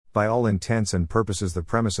By all intents and purposes, the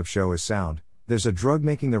premise of show is sound. There's a drug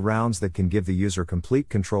making the rounds that can give the user complete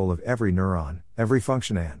control of every neuron, every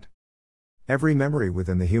function and every memory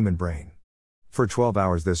within the human brain. For 12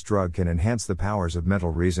 hours, this drug can enhance the powers of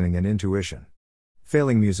mental reasoning and intuition.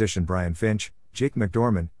 Failing musician Brian Finch, Jake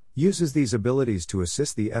McDorman, uses these abilities to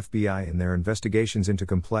assist the FBI in their investigations into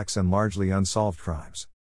complex and largely unsolved crimes.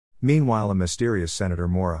 Meanwhile, a mysterious Senator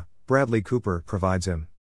Mora, Bradley Cooper, provides him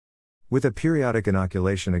with a periodic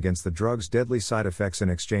inoculation against the drug's deadly side effects in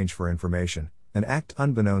exchange for information, an act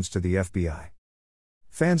unbeknownst to the FBI.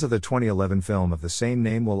 Fans of the 2011 film of the same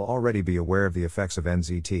name will already be aware of the effects of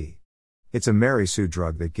NZT. It's a Mary Sue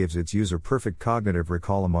drug that gives its user perfect cognitive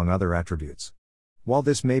recall among other attributes. While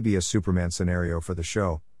this may be a Superman scenario for the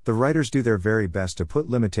show, the writers do their very best to put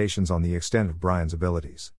limitations on the extent of Brian's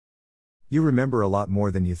abilities. You remember a lot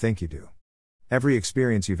more than you think you do. Every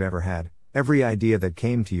experience you've ever had, every idea that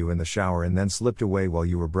came to you in the shower and then slipped away while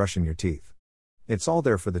you were brushing your teeth. It's all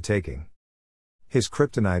there for the taking. His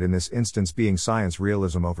kryptonite in this instance being science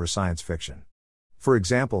realism over science fiction. For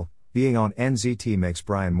example, being on NZT makes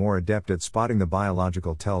Brian more adept at spotting the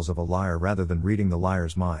biological tells of a liar rather than reading the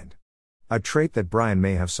liar's mind. A trait that Brian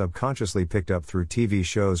may have subconsciously picked up through TV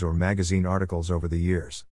shows or magazine articles over the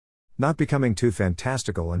years. Not becoming too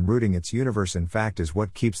fantastical and rooting its universe, in fact, is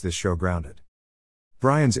what keeps this show grounded.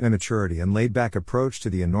 Brian's immaturity and laid-back approach to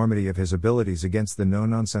the enormity of his abilities against the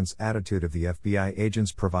no-nonsense attitude of the FBI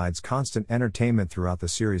agents provides constant entertainment throughout the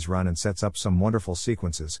series run and sets up some wonderful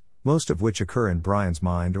sequences, most of which occur in Brian's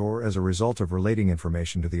mind or as a result of relating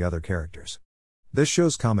information to the other characters. This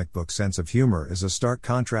show's comic book sense of humor is a stark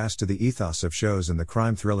contrast to the ethos of shows in the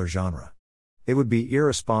crime thriller genre. It would be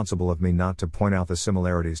irresponsible of me not to point out the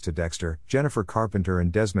similarities to Dexter, Jennifer Carpenter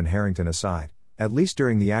and Desmond Harrington aside, at least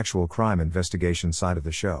during the actual crime investigation side of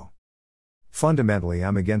the show. Fundamentally,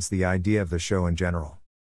 I'm against the idea of the show in general.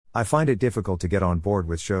 I find it difficult to get on board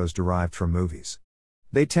with shows derived from movies.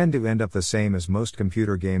 They tend to end up the same as most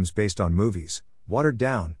computer games based on movies, watered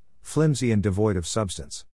down, flimsy and devoid of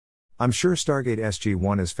substance. I'm sure Stargate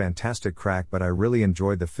SG-1 is fantastic crack, but I really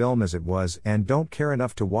enjoyed the film as it was and don't care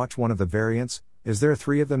enough to watch one of the variants. Is there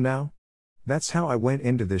 3 of them now? That's how I went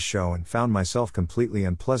into this show and found myself completely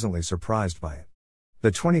and pleasantly surprised by it. The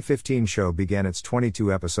 2015 show began its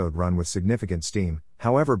 22-episode run with significant steam,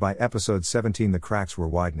 however by episode 17 the cracks were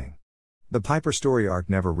widening. The Piper story arc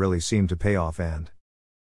never really seemed to pay off and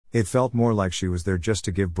it felt more like she was there just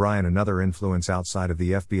to give Brian another influence outside of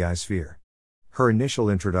the FBI sphere. Her initial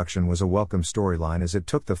introduction was a welcome storyline as it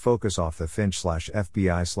took the focus off the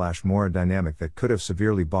Finch/FBI/Mora dynamic that could have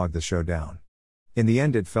severely bogged the show down. In the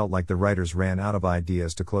end, it felt like the writers ran out of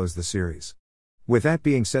ideas to close the series. With that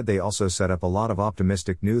being said, they also set up a lot of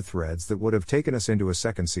optimistic new threads that would have taken us into a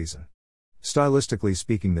second season. Stylistically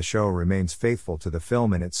speaking, the show remains faithful to the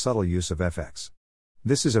film in its subtle use of FX.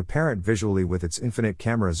 This is apparent visually with its infinite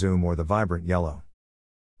camera zoom or the vibrant yellow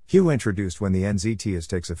hue introduced when the NZT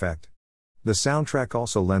takes effect. The soundtrack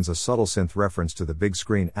also lends a subtle synth reference to the big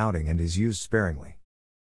screen outing and is used sparingly.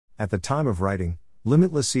 At the time of writing,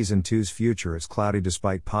 Limitless Season 2's future is cloudy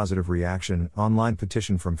despite positive reaction, online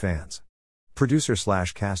petition from fans.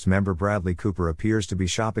 Producer/cast member Bradley Cooper appears to be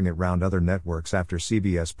shopping it round other networks after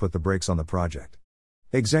CBS put the brakes on the project.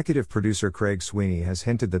 Executive producer Craig Sweeney has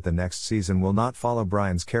hinted that the next season will not follow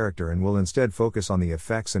Brian's character and will instead focus on the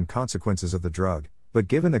effects and consequences of the drug, but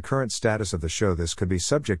given the current status of the show, this could be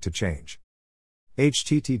subject to change.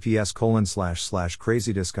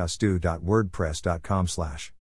 https://crazydiscussdo.wordpress.com/